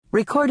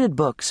Recorded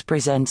Books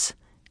presents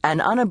an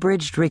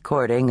unabridged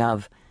recording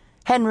of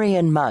Henry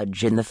and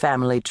Mudge in the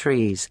Family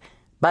Trees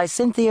by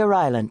Cynthia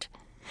Rylant,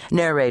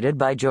 narrated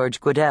by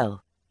George Guidell.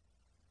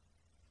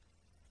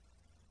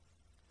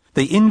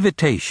 The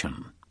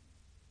Invitation.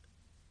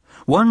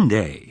 One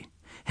day,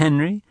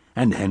 Henry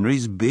and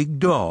Henry's big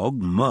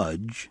dog,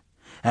 Mudge,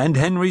 and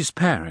Henry's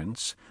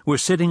parents were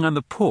sitting on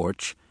the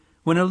porch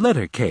when a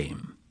letter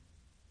came.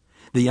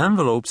 The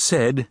envelope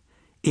said,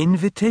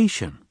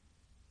 "Invitation."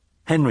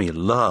 Henry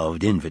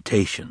loved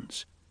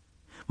invitations.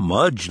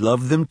 Mudge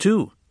loved them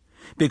too,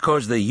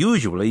 because they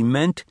usually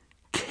meant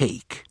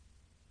cake.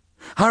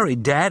 "Hurry,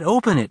 Dad,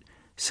 open it,"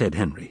 said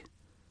Henry.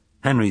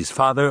 Henry's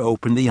father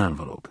opened the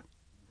envelope.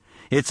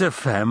 "It's a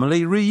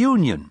family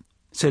reunion,"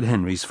 said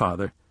Henry's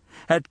father,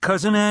 "at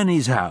Cousin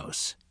Annie's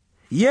house."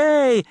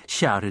 "Yay!"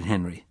 shouted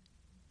Henry.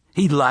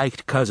 He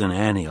liked Cousin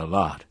Annie a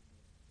lot.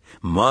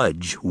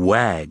 Mudge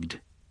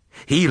wagged.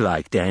 He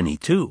liked Annie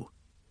too.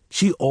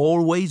 She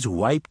always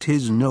wiped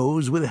his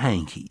nose with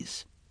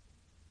hankies.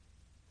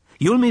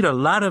 "You'll meet a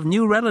lot of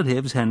new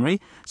relatives, Henry,"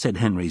 said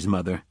Henry's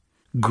mother.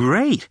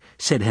 "Great,"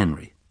 said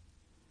Henry.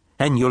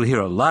 "And you'll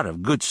hear a lot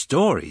of good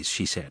stories,"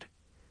 she said.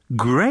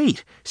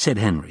 "Great," said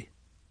Henry.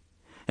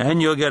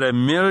 "And you'll get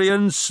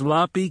 1,000,000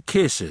 sloppy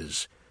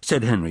kisses,"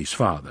 said Henry's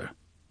father.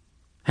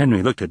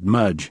 Henry looked at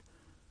Mudge.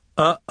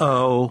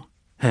 "Uh-oh,"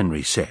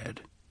 Henry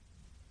said.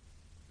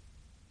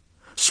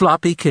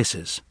 Sloppy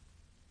kisses.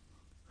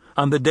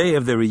 On the day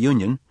of the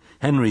reunion,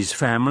 Henry's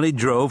family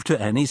drove to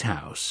Annie's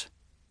house.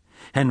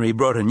 Henry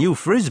brought a new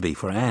frisbee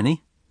for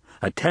Annie,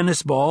 a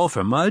tennis ball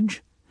for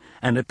Mudge,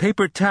 and a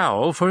paper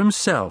towel for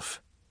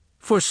himself,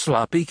 for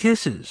sloppy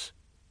kisses.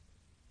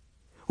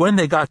 When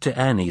they got to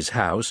Annie's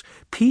house,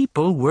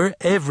 people were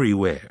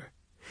everywhere,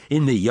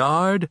 in the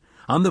yard,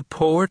 on the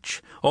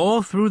porch,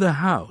 all through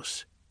the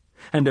house,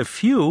 and a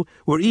few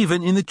were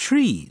even in the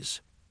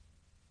trees.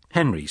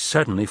 Henry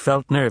suddenly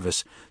felt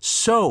nervous.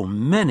 So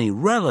many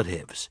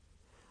relatives.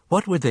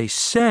 What would they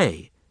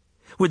say?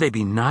 Would they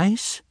be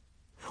nice?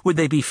 Would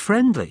they be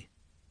friendly?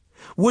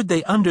 Would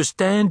they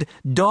understand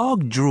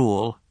dog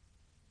drool?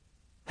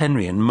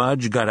 Henry and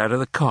Mudge got out of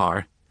the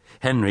car.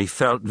 Henry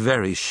felt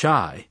very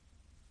shy.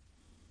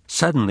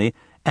 Suddenly,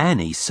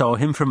 Annie saw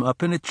him from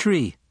up in a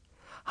tree.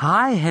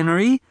 "Hi,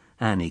 Henry,"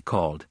 Annie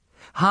called.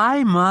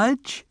 "Hi,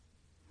 Mudge."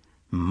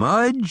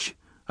 "Mudge,"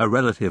 a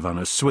relative on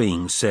a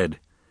swing said.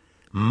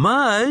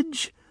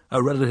 "Mudge,"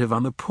 a relative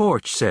on the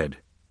porch said.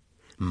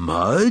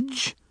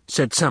 "Mudge,"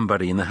 said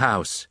somebody in the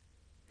house.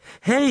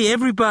 "Hey,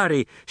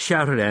 everybody,"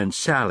 shouted Aunt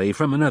Sally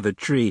from another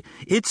tree.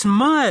 "It's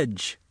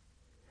Mudge."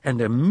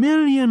 And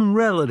 1,000,000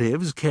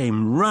 relatives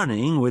came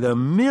running with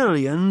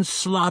 1,000,000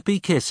 sloppy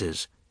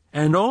kisses,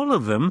 and all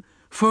of them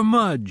for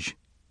Mudge.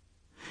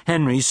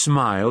 Henry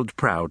smiled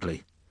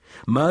proudly.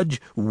 Mudge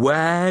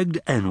wagged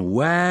and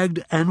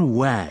wagged and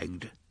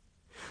wagged.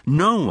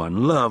 No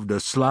one loved a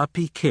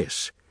sloppy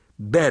kiss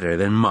better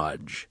than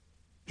Mudge.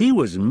 He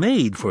was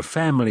made for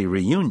family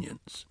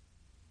reunions.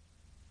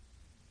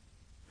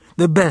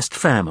 The best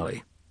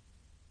family.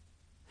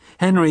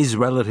 Henry's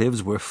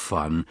relatives were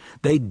fun.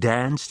 They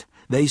danced,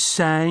 they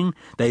sang,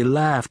 they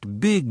laughed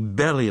big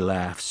belly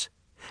laughs.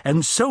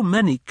 And so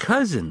many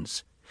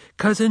cousins.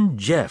 Cousin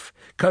Jeff,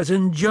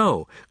 Cousin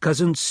Joe,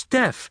 Cousin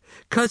Steph,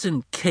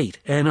 Cousin Kate,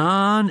 and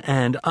on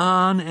and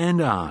on and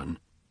on.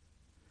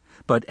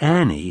 But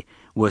Annie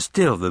was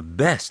still the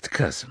best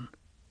cousin.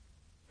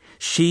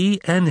 She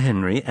and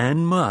Henry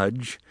and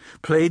Mudge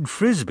played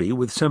frisbee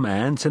with some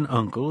aunts and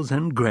uncles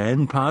and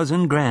grandpas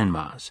and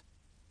grandmas.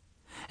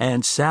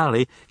 Aunt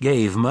Sally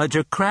gave Mudge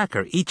a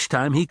cracker each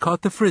time he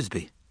caught the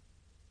frisbee.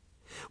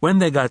 When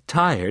they got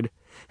tired,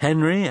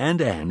 Henry and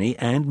Annie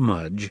and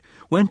Mudge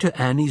went to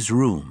Annie's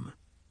room.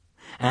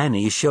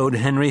 Annie showed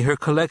Henry her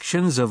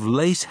collections of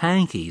lace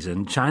hankies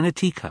and china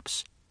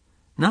teacups.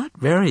 Not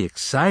very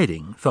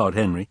exciting, thought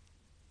Henry.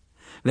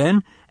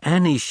 Then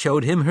Annie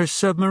showed him her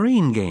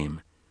submarine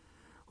game.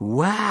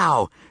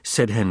 "Wow,"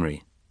 said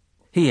Henry.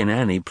 He and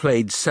Annie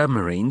played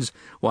submarines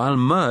while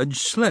Mudge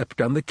slept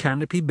on the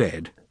canopy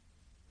bed.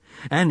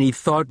 Annie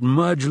thought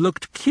Mudge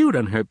looked cute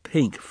on her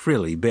pink,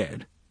 frilly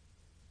bed.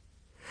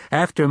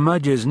 After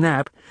Mudge's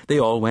nap, they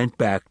all went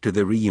back to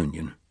the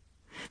reunion.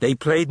 They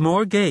played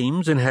more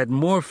games and had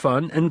more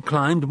fun and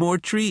climbed more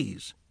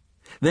trees.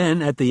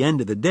 Then, at the end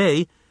of the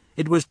day,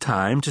 it was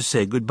time to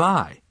say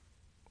goodbye.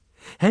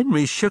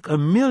 Henry shook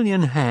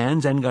 1,000,000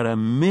 hands and got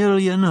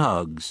 1,000,000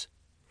 hugs.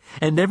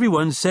 And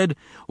everyone said,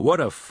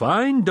 "What a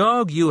fine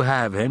dog you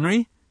have,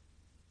 Henry."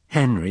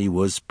 Henry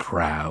was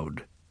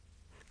proud.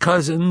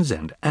 Cousins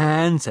and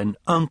aunts and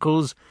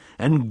uncles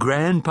and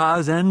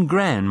grandpas and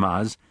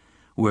grandmas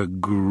were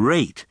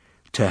great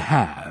to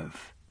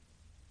have.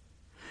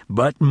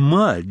 But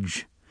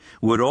Mudge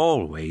would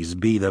always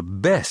be the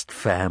best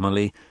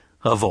family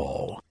of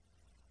all.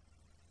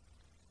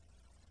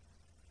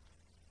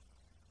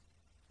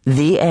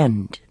 The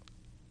end.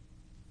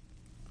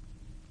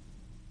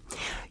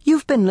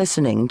 You've been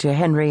listening to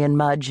Henry and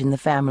Mudge in the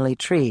Family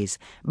Trees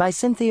by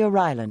Cynthia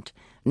Rylant,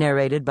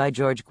 narrated by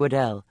George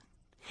Guidell.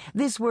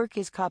 This work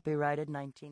is copyrighted 19...